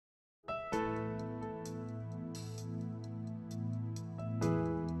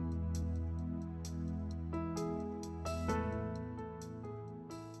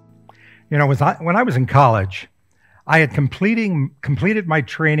When I was in college, I had completed my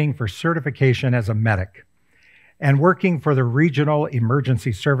training for certification as a medic. And working for the regional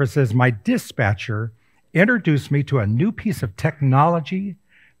emergency services, my dispatcher introduced me to a new piece of technology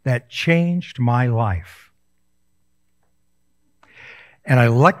that changed my life. An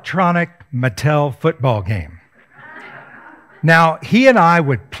electronic Mattel football game. Now, he and I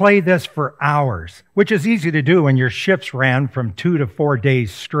would play this for hours, which is easy to do when your shifts ran from 2 to 4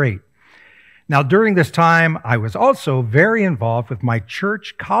 days straight. Now, during this time, I was also very involved with my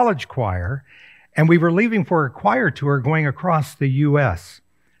church college choir, and we were leaving for a choir tour going across the U.S.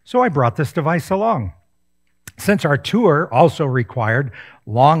 So I brought this device along. Since our tour also required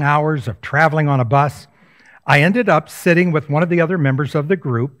long hours of traveling on a bus, I ended up sitting with one of the other members of the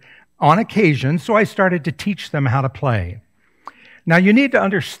group on occasion, so I started to teach them how to play. Now, you need to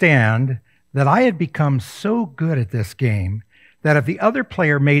understand that I had become so good at this game that if the other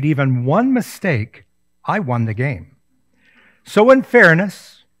player made even one mistake, I won the game. So in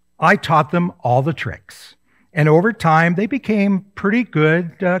fairness, I taught them all the tricks. And over time, they became pretty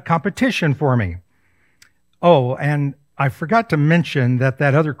good competition for me. Oh, and I forgot to mention that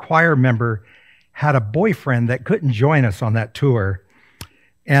other choir member had a boyfriend that couldn't join us on that tour.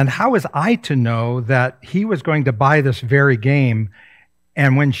 And how was I to know that he was going to buy this very game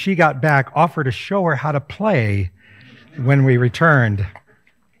and when she got back, offer to show her how to play when we returned?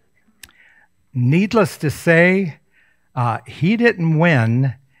 Needless to say, he didn't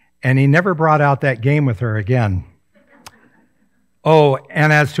win, and he never brought out that game with her again. Oh,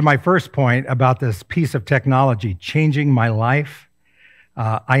 and as to my first point about this piece of technology changing my life,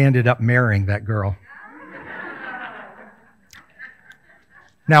 I ended up marrying that girl.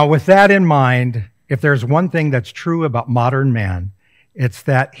 Now, with that in mind, if there's one thing that's true about modern man, it's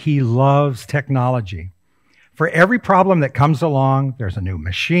that he loves technology. For every problem that comes along, there's a new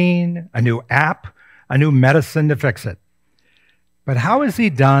machine, a new app, a new medicine to fix it. But how is he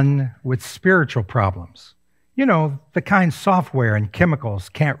done with spiritual problems? You know, the kind software and chemicals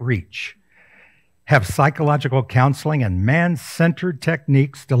can't reach. Have psychological counseling and man-centered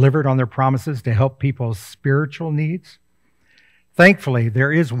techniques delivered on their promises to help people's spiritual needs? Thankfully,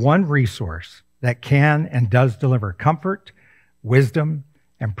 there is one resource that can and does deliver comfort, wisdom,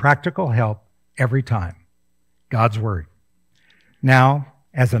 and practical help every time: God's Word. Now,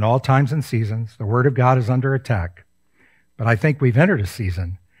 as in all times and seasons, the Word of God is under attack. But I think we've entered a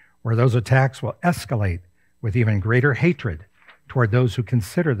season where those attacks will escalate with even greater hatred toward those who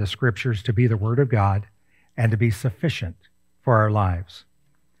consider the Scriptures to be the Word of God and to be sufficient for our lives.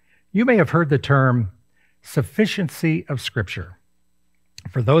 You may have heard the term sufficiency of Scripture.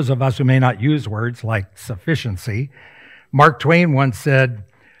 For those of us who may not use words like sufficiency, Mark Twain once said,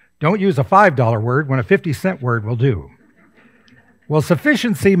 "Don't use a $5 word when a 50-cent word will do." Well,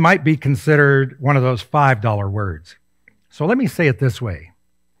 sufficiency might be considered one of those $5 words. So let me say it this way.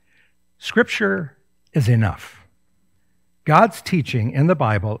 Scripture is enough. God's teaching in the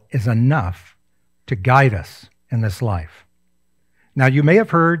Bible is enough to guide us in this life. Now, you may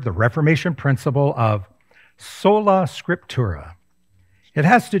have heard the Reformation principle of sola scriptura. It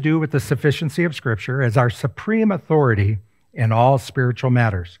has to do with the sufficiency of Scripture as our supreme authority in all spiritual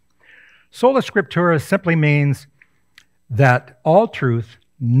matters. Sola scriptura simply means that all truth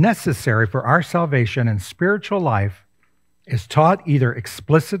necessary for our salvation and spiritual life is taught either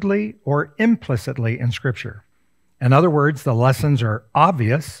explicitly or implicitly in Scripture. In other words, the lessons are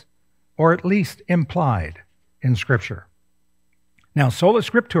obvious or at least implied in Scripture. Now, sola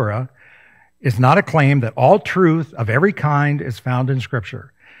scriptura is not a claim that all truth of every kind is found in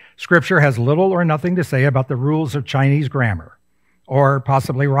Scripture. Scripture has little or nothing to say about the rules of Chinese grammar or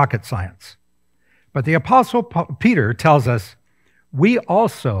possibly rocket science. But the Apostle Peter tells us we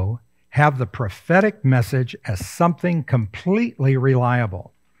also have the prophetic message as something completely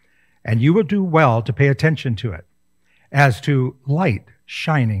reliable, and you will do well to pay attention to it, as to light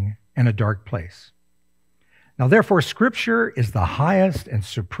shining in a dark place. Now, therefore, Scripture is the highest and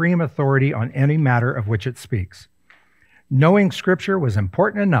supreme authority on any matter of which it speaks. Knowing Scripture was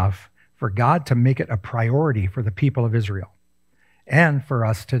important enough for God to make it a priority for the people of Israel and for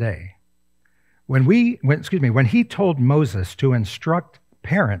us today. When he told Moses to instruct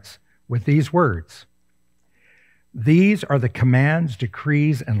parents with these words, "These are the commands,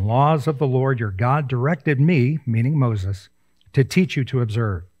 decrees, and laws of the Lord your God directed me," meaning Moses, "to teach you to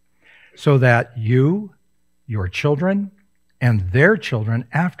observe, so that you, your children, and their children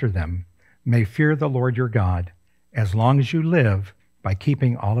after them may fear the Lord your God as long as you live by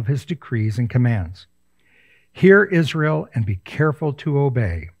keeping all of his decrees and commands. Hear, Israel, and be careful to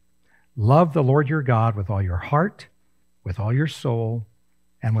obey. Love the Lord your God with all your heart, with all your soul,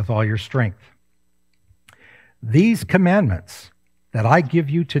 and with all your strength. These commandments that I give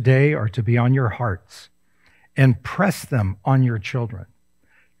you today are to be on your hearts. Impress them on your children.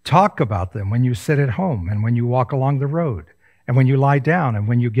 Talk about them when you sit at home and when you walk along the road and when you lie down and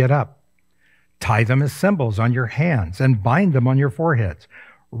when you get up. Tie them as symbols on your hands and bind them on your foreheads.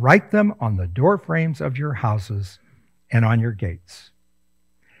 Write them on the door frames of your houses and on your gates.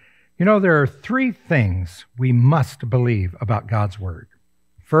 You know, there are three things we must believe about God's word.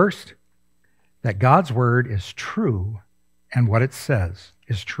 First, that God's word is true and what it says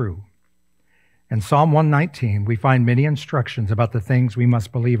is true. In Psalm 119, we find many instructions about the things we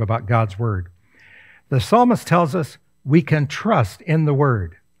must believe about God's word. The psalmist tells us we can trust in the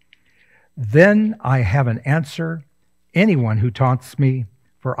word. Then I have an answer, anyone who taunts me,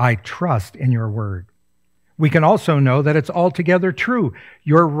 for I trust in your word. We can also know that it's altogether true.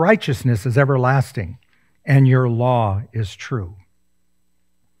 Your righteousness is everlasting, and your law is true.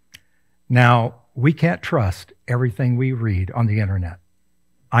 Now, we can't trust everything we read on the internet.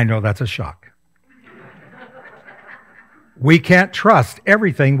 I know that's a shock. We can't trust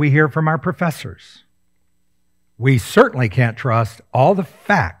everything we hear from our professors. We certainly can't trust all the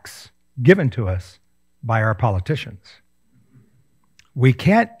facts given to us by our politicians. We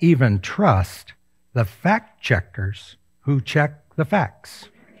can't even trust the fact checkers who check the facts.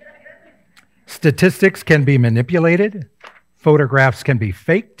 Statistics can be manipulated. Photographs can be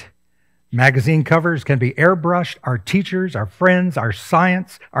faked. Magazine covers can be airbrushed. Our teachers, our friends, our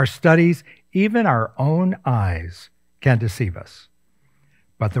science, our studies, even our own eyes can deceive us.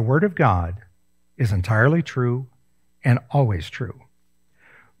 But the Word of God is entirely true and always true.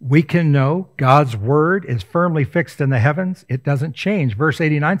 We can know God's word is firmly fixed in the heavens. It doesn't change. Verse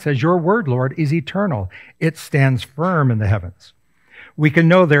 89 says, your word, Lord, is eternal. It stands firm in the heavens. We can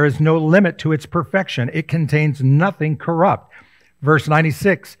know there is no limit to its perfection. It contains nothing corrupt. Verse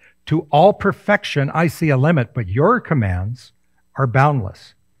 96, to all perfection I see a limit, but your commands are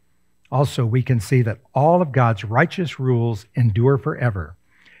boundless. Also, we can see that all of God's righteous rules endure forever.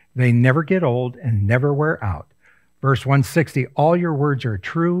 They never get old and never wear out. Verse 160, all your words are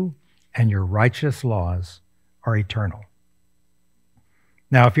true and your righteous laws are eternal.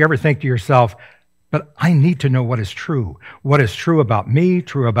 Now, if you ever think to yourself, but I need to know what is true. What is true about me,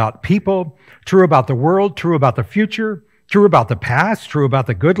 true about people, true about the world, true about the future, true about the past, true about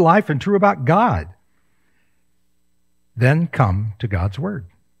the good life, and true about God. Then come to God's word.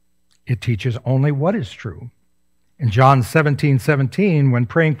 It teaches only what is true. In John 17:17, when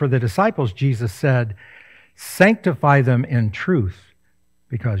praying for the disciples, Jesus said, sanctify them in truth,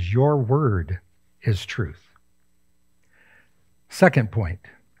 because your word is truth. Second point,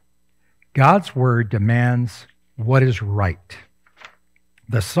 God's word demands what is right.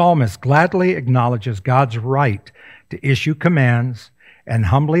 The psalmist gladly acknowledges God's right to issue commands and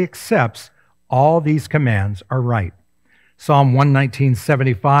humbly accepts all these commands are right. Psalm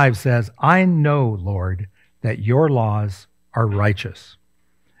 119:75 says, I know, Lord, that your laws are righteous.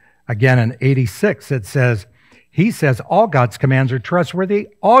 Again, in 86, it says, he says all God's commands are trustworthy.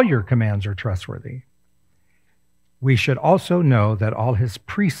 All your commands are trustworthy. We should also know that all his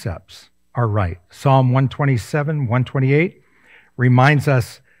precepts are right. Psalm 127:128 reminds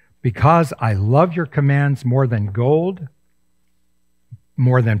us, because I love your commands more than gold,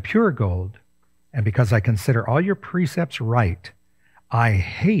 more than pure gold, and because I consider all your precepts right, I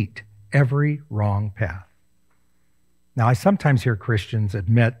hate every wrong path. Now, I sometimes hear Christians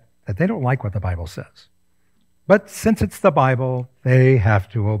admit that they don't like what the Bible says. But since it's the Bible, they have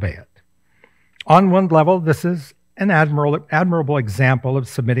to obey it. On one level, this is an admirable example of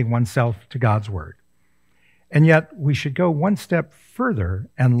submitting oneself to God's word. And yet, we should go one step further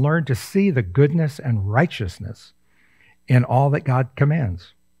and learn to see the goodness and righteousness in all that God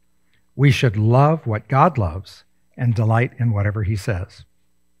commands. We should love what God loves and delight in whatever he says.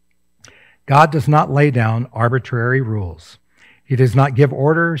 God does not lay down arbitrary rules. He does not give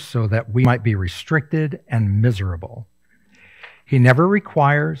orders so that we might be restricted and miserable. He never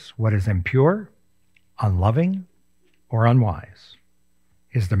requires what is impure, unloving, or unwise.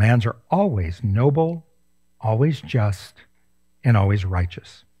 His demands are always noble, always just, and always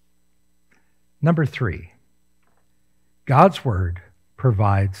righteous. Number 3, God's word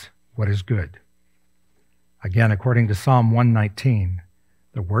provides what is good. Again, according to Psalm 119,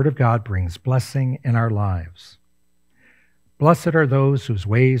 the word of God brings blessing in our lives. Blessed are those whose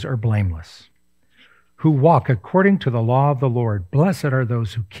ways are blameless, who walk according to the law of the Lord. Blessed are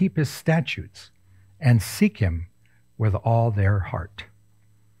those who keep his statutes and seek him with all their heart.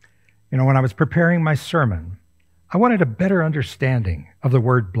 You know, when I was preparing my sermon, I wanted a better understanding of the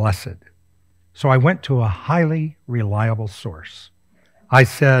word blessed. So I went to a highly reliable source. I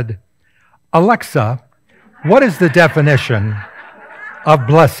said, Alexa, what is the definition of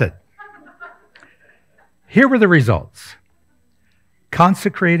blessed? Here were the results.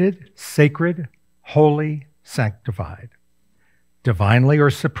 Consecrated, sacred, holy, sanctified. Divinely or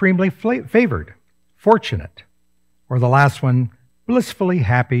supremely favored, fortunate. Or the last one, blissfully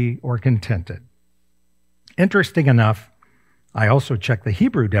happy or contented. Interesting enough, I also checked the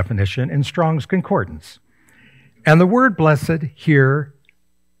Hebrew definition in Strong's Concordance. And the word blessed here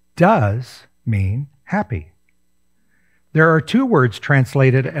does mean happy. There are two words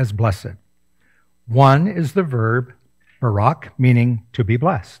translated as blessed. One is the verb barak, meaning to be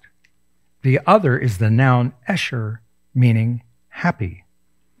blessed. The other is the noun esher, meaning happy.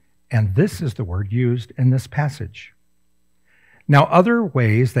 And this is the word used in this passage. Now, other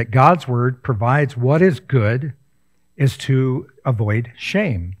ways that God's word provides what is good is to avoid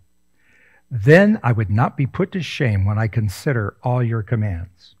shame. Then I would not be put to shame when I consider all your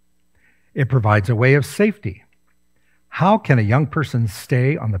commands. It provides a way of safety. How can a young person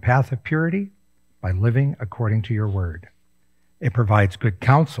stay on the path of purity? By living according to your word. It provides good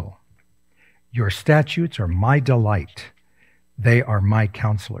counsel. Your statutes are my delight. They are my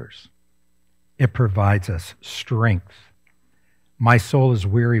counselors. It provides us strength. My soul is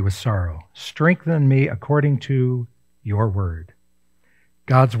weary with sorrow. Strengthen me according to your word.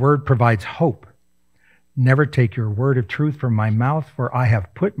 God's word provides hope. Never take your word of truth from my mouth, for I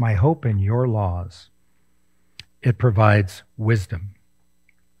have put my hope in your laws. It provides wisdom.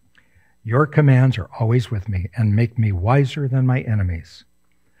 Your commands are always with me and make me wiser than my enemies.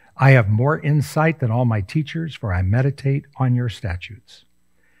 I have more insight than all my teachers, for I meditate on your statutes.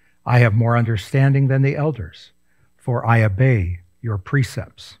 I have more understanding than the elders, for I obey your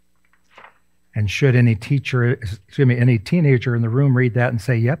precepts. And should any teenager in the room read that and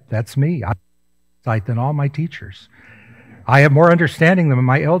say, yep, that's me. I have more insight than all my teachers. I have more understanding than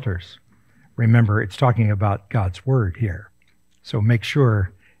my elders. Remember, it's talking about God's word here. So make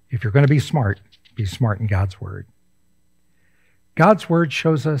sure, if you're going to be smart in God's word. God's word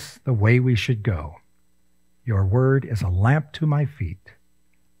shows us the way we should go. Your word is a lamp to my feet,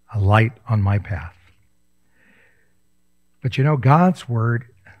 a light on my path. But you know, God's word,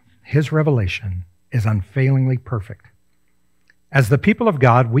 his revelation, is unfailingly perfect. As the people of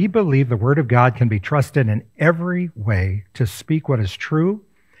God, we believe the word of God can be trusted in every way to speak what is true,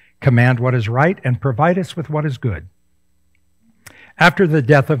 command what is right, and provide us with what is good. After the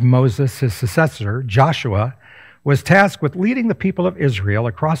death of Moses, his successor, Joshua, was tasked with leading the people of Israel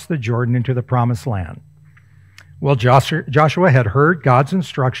across the Jordan into the promised land. Well, Joshua had heard God's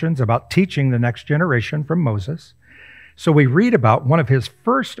instructions about teaching the next generation from Moses. So we read about one of his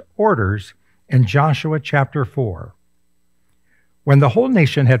first orders in Joshua chapter 4. When the whole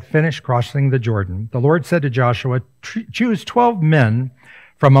nation had finished crossing the Jordan, the Lord said to Joshua, choose 12 men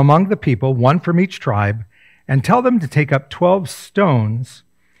from among the people, one from each tribe, and tell them to take up 12 stones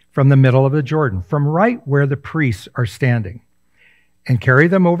from the middle of the Jordan, from right where the priests are standing, and carry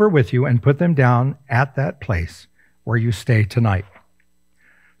them over with you and put them down at that place where you stay tonight.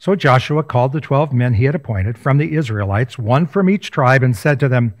 So Joshua called the 12 men he had appointed from the Israelites, one from each tribe, and said to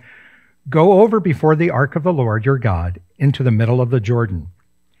them, go over before the ark of the Lord your God into the middle of the Jordan.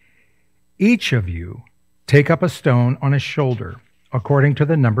 Each of you take up a stone on his shoulder, according to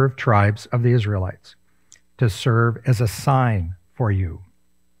the number of tribes of the Israelites, to serve as a sign for you.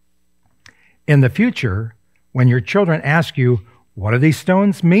 In the future, when your children ask you, what do these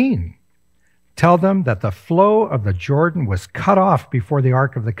stones mean? Tell them that the flow of the Jordan was cut off before the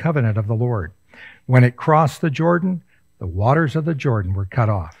ark of the covenant of the Lord. When it crossed the Jordan, the waters of the Jordan were cut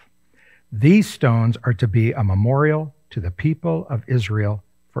off. These stones are to be a memorial to the people of Israel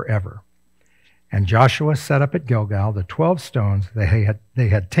forever. And Joshua set up at Gilgal the 12 stones they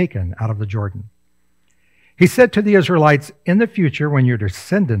had taken out of the Jordan. He said to the Israelites, in the future, when your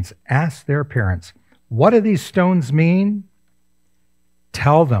descendants ask their parents, what do these stones mean?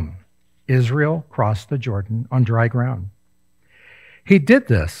 Tell them, Israel crossed the Jordan on dry ground. He did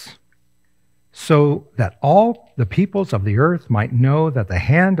this so that all the peoples of the earth might know that the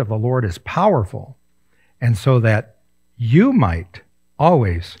hand of the Lord is powerful, and so that you might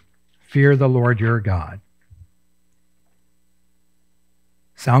always fear the Lord your God.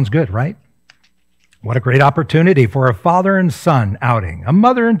 Sounds good, right? What a great opportunity for a father and son outing, a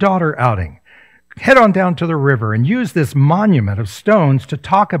mother and daughter outing. Head on down to the river and use this monument of stones to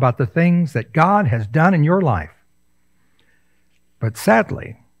talk about the things that God has done in your life. But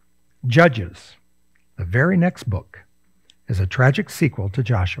sadly, Judges, the very next book, is a tragic sequel to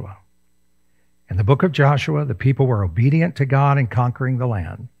Joshua. In the book of Joshua, the people were obedient to God in conquering the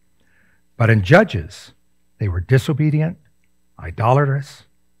land. But in Judges, they were disobedient, idolatrous,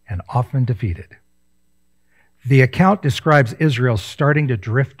 and often defeated. The account describes Israel starting to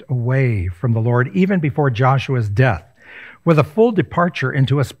drift away from the Lord even before Joshua's death, with a full departure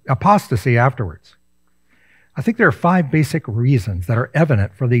into apostasy afterwards. I think there are 5 basic reasons that are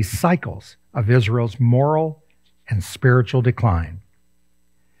evident for these cycles of Israel's moral and spiritual decline.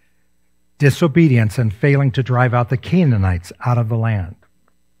 Disobedience and failing to drive out the Canaanites out of the land.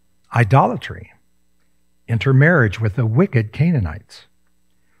 Idolatry. Intermarriage with the wicked Canaanites.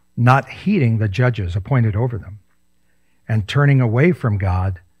 Not heeding the judges appointed over them. And turning away from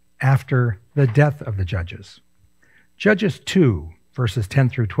God after the death of the judges. Judges 2, verses 10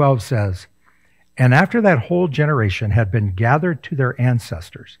 through 12 says, "And after that whole generation had been gathered to their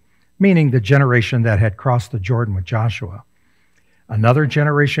ancestors," meaning the generation that had crossed the Jordan with Joshua, "another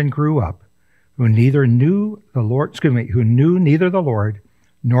generation grew up who knew neither the Lord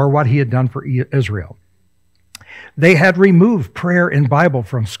nor what he had done for Israel. They had removed prayer and Bible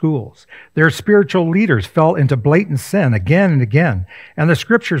from schools. Their spiritual leaders fell into blatant sin again and again, and the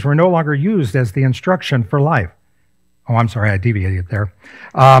scriptures were no longer used as the instruction for life." Oh, I'm sorry, I deviated there.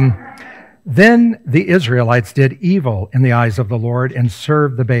 "Then the Israelites did evil in the eyes of the Lord and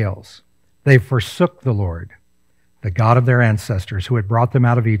served the Baals. They forsook the Lord, the God of their ancestors, who had brought them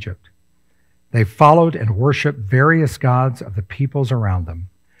out of Egypt. They followed and worshiped various gods of the peoples around them.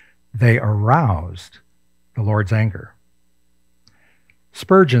 They aroused the Lord's anger."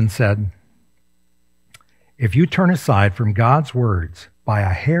 Spurgeon said, "If you turn aside from God's words by a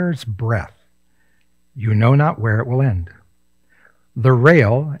hair's breadth, you know not where it will end. The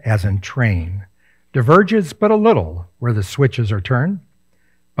rail, as in train, diverges but a little where the switches are turned,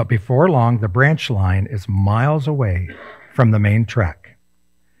 but before long the branch line is miles away from the main track.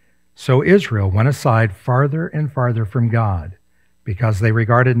 So Israel went aside farther and farther from God, because they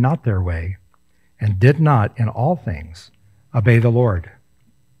regarded not their way, and did not in all things obey the Lord."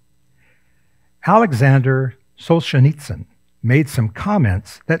 Alexander Solzhenitsyn made some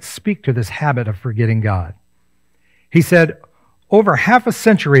comments that speak to this habit of forgetting God. He said, "Over half a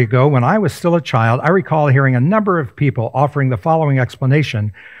century ago, when I was still a child, I recall hearing a number of people offering the following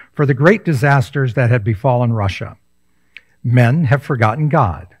explanation for the great disasters that had befallen Russia. Men have forgotten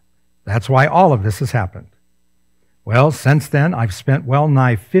God. That's why all of this has happened. Well, since then, I've spent well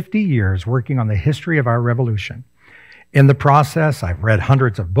nigh 50 years working on the history of our revolution. In the process, I've read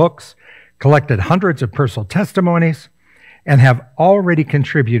hundreds of books, collected hundreds of personal testimonies, and have already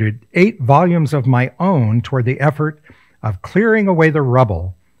contributed 8 volumes of my own toward the effort of clearing away the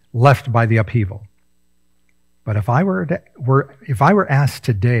rubble left by the upheaval. But if I were asked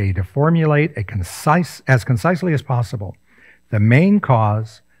today to formulate as concisely as possible the main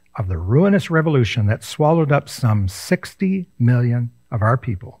cause of the ruinous revolution that swallowed up some 60 million of our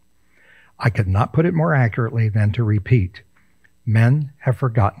people, I could not put it more accurately than to repeat, men have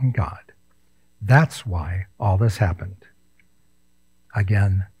forgotten God. That's why all this happened."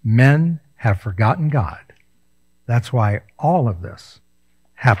 Again, men have forgotten God. That's why all of this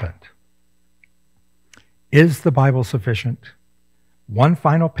happened. Is the Bible sufficient? One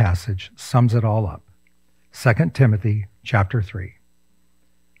final passage sums it all up. 2 Timothy chapter 3.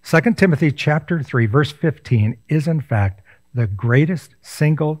 2 Timothy chapter 3, verse 15 is in fact the greatest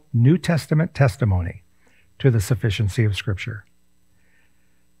single New Testament testimony to the sufficiency of Scripture.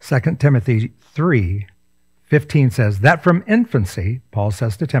 2 Timothy 3:15 says, "That from infancy," Paul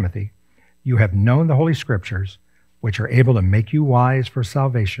says to Timothy, "you have known the Holy Scriptures, which are able to make you wise for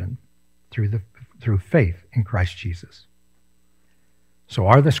salvation through faith in Christ Jesus." So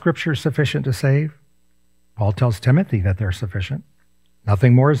are the Scriptures sufficient to save? Paul tells Timothy that they're sufficient.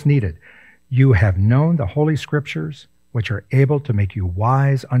 Nothing more is needed. You have known the Holy Scriptures, which are able to make you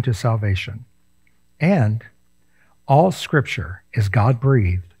wise unto salvation. And all Scripture is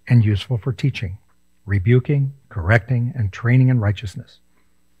God-breathed and useful for teaching, rebuking, correcting, and training in righteousness.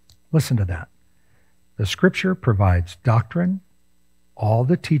 Listen to that. The Scripture provides doctrine, all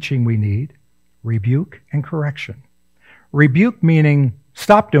the teaching we need, rebuke, and correction. Rebuke meaning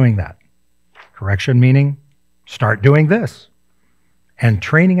stop doing that. Correction meaning start doing this. And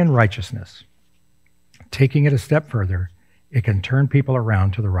training in righteousness. Taking it a step further, it can turn people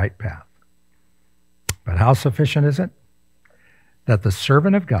around to the right path. But how sufficient is it? That the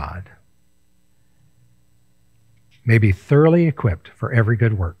servant of God may be thoroughly equipped for every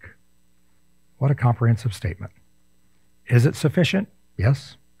good work. What a comprehensive statement. Is it sufficient?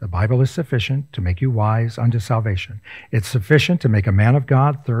 Yes, the Bible is sufficient to make you wise unto salvation. It's sufficient to make a man of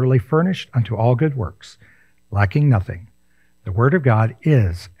God thoroughly furnished unto all good works, lacking nothing. The Word of God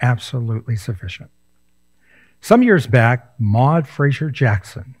is absolutely sufficient. Some years back, Maud Fraser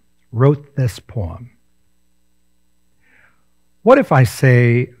Jackson wrote this poem. What if I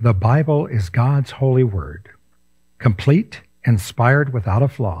say the Bible is God's holy word, complete, inspired without a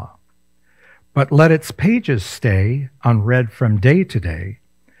flaw, but let its pages stay unread from day to day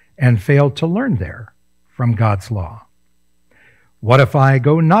and fail to learn there from God's law? What if I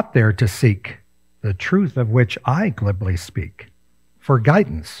go not there to seek the truth of which I glibly speak for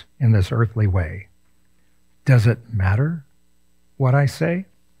guidance in this earthly way? Does it matter what I say?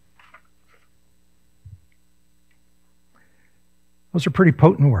 Those are pretty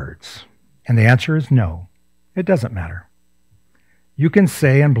potent words, and the answer is no, it doesn't matter. You can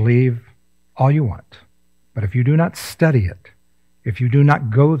say and believe all you want, but if you do not study it, if you do not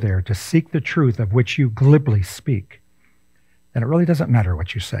go there to seek the truth of which you glibly speak, then it really doesn't matter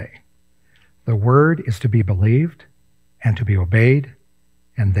what you say. The word is to be believed and to be obeyed,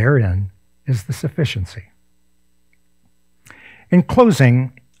 and therein is the sufficiency. In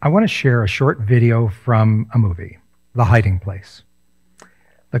closing, I want to share a short video from a movie, The Hiding Place.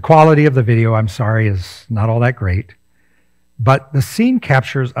 The quality of the video, I'm sorry, is not all that great, but the scene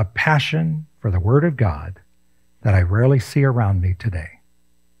captures a passion for the Word of God that I rarely see around me today.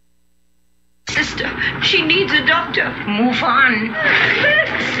 Sister, she needs a doctor. Move on.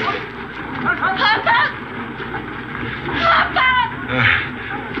 Papa! Papa!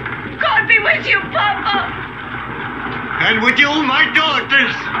 God be with you, Papa! And with you, my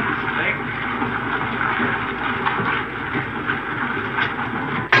daughters!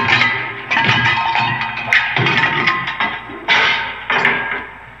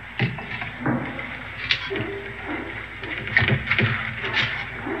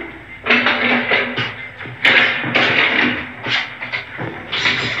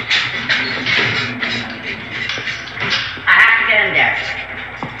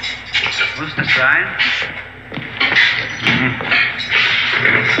 What's the sign?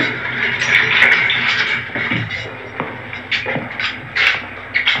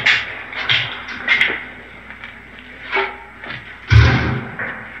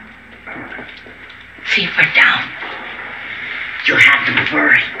 Fever down. You had them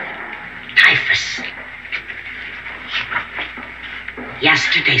worried. Typhus.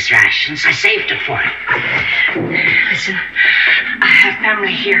 Yesterday's rations, I saved it for you. Listen, I have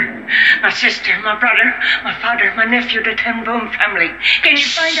family here. My sister, my brother, my father, my nephew, the Ten Bone family. Can you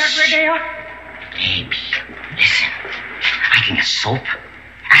find out where they are? Baby, listen. I can get soap,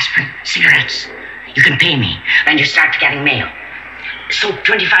 aspirin, cigarettes. You can pay me, and you start getting mail. Soap,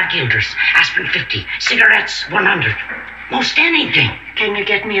 25 guilders. Aspirin, 50. Cigarettes, 100. Most anything. Can you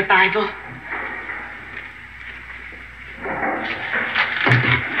get me a Bible?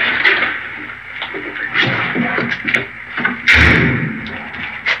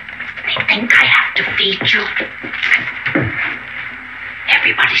 They think I have to feed you.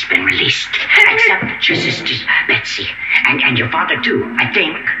 Everybody's been released, except your sister, Betsy, and your father, too, I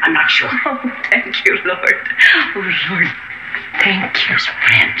think. I'm not sure. Oh, thank you, Lord. Oh, Lord. Thank you. There's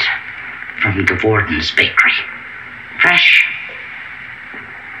bread from the warden's bakery. Fresh.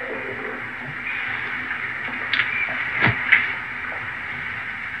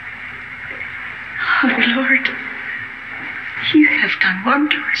 Oh, Lord. You have done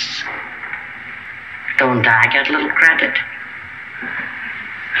wonders. Don't I get a little credit?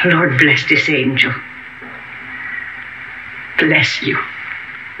 Lord bless this angel. Bless you.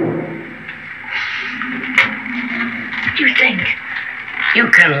 You think you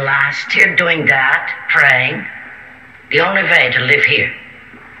can last here doing that, praying? The only way to live here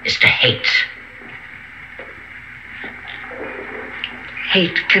is to hate.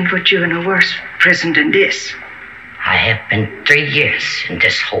 Hate can put you in a worse prison than this. I have been 3 years in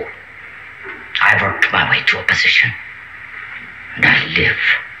this hole. I worked my way to a position. And I live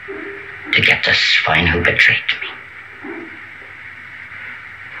to get the swine who betrayed me.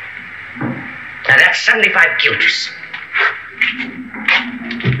 Now that's 75 guilders.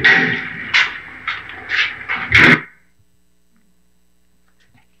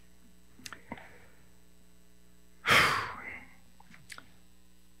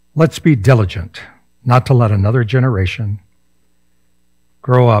 Let's be diligent not to let another generation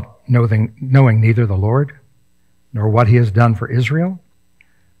grow up knowing neither the Lord nor what he has done for Israel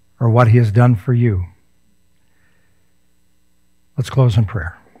or what he has done for you. Let's close in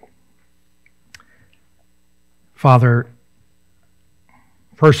prayer. Father,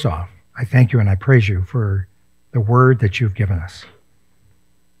 first off, I thank you and I praise you for the word that you've given us.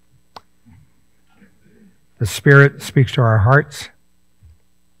 The Spirit speaks to our hearts,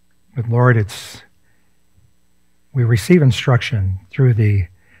 but Lord, we receive instruction through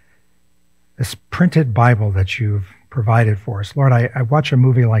this printed Bible that you've provided for us. Lord, I watch a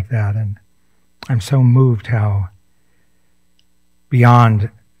movie like that, and I'm so moved how beyond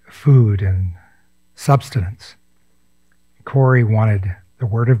food and substance. Corey wanted the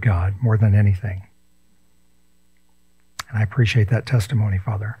Word of God more than anything. And I appreciate that testimony,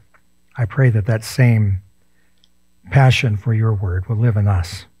 Father. I pray that that same passion for your Word will live in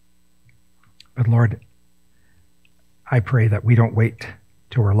us. But Lord, I pray that we don't wait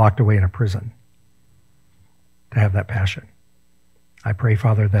till we're locked away in a prison to have that passion. I pray,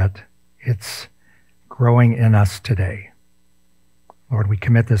 Father, that it's growing in us today. Lord, we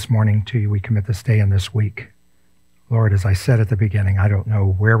commit this morning to you. We commit this day and this week. Lord, as I said at the beginning, I don't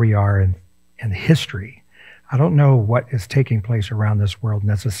know where we are in history. I don't know what is taking place around this world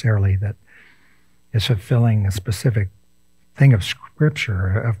necessarily that is fulfilling a specific thing of Scripture,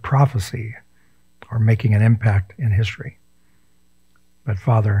 of prophecy, or making an impact in history. But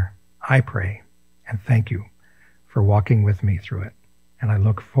Father, I pray and thank you for walking with me through it. And I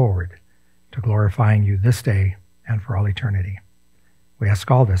look forward to glorifying you this day and for all eternity. We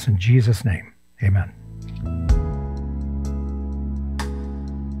ask all this in Jesus' name. Amen.